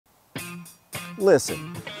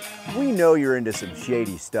Listen, we know you're into some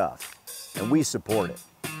shady stuff, and we support it.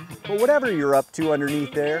 But whatever you're up to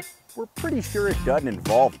underneath there, we're pretty sure it doesn't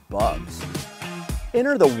involve bugs.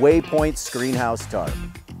 Enter the Waypoint Screenhouse Tarp,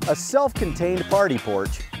 a self-contained party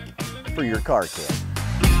porch for your car camp.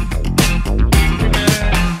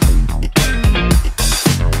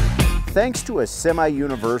 Thanks to a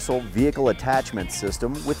semi-universal vehicle attachment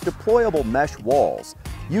system with deployable mesh walls,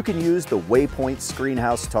 you can use the Waypoint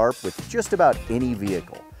Screenhouse Tarp with just about any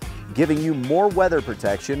vehicle, giving you more weather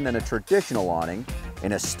protection than a traditional awning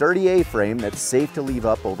and a sturdy A-frame that's safe to leave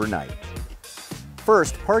up overnight.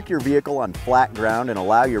 First, park your vehicle on flat ground and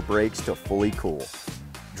allow your brakes to fully cool.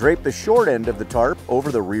 Drape the short end of the tarp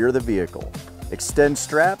over the rear of the vehicle. Extend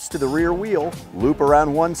straps to the rear wheel, loop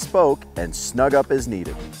around one spoke, and snug up as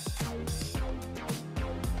needed.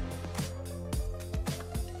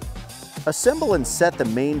 Assemble and set the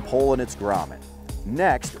main pole in its grommet.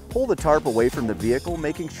 Next, pull the tarp away from the vehicle,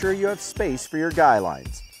 making sure you have space for your guy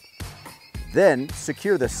lines. Then,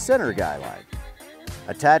 secure the center guy line.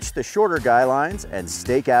 Attach the shorter guy lines and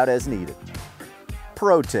stake out as needed.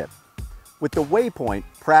 Pro tip: with the Waypoint,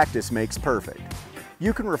 practice makes perfect.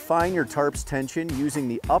 You can refine your tarp's tension using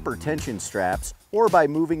the upper tension straps or by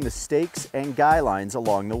moving the stakes and guy lines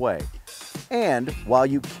along the way. And while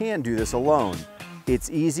you can do this alone, it's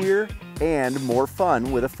easier and more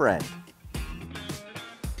fun with a friend.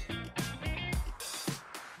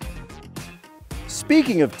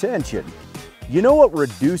 Speaking of tension, you know what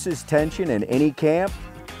reduces tension in any camp?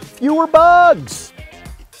 Fewer bugs!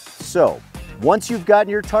 So, once you've gotten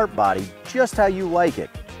your tarp body just how you like it,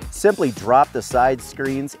 simply drop the side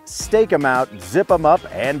screens, stake them out, zip them up,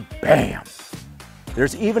 and bam!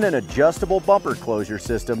 There's even an adjustable bumper closure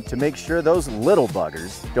system to make sure those little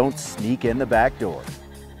buggers don't sneak in the back door.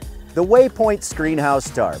 The Waypoint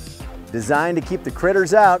Screenhouse Tarp, designed to keep the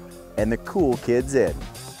critters out and the cool kids in.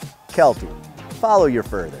 Kelty, follow your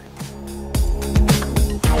further.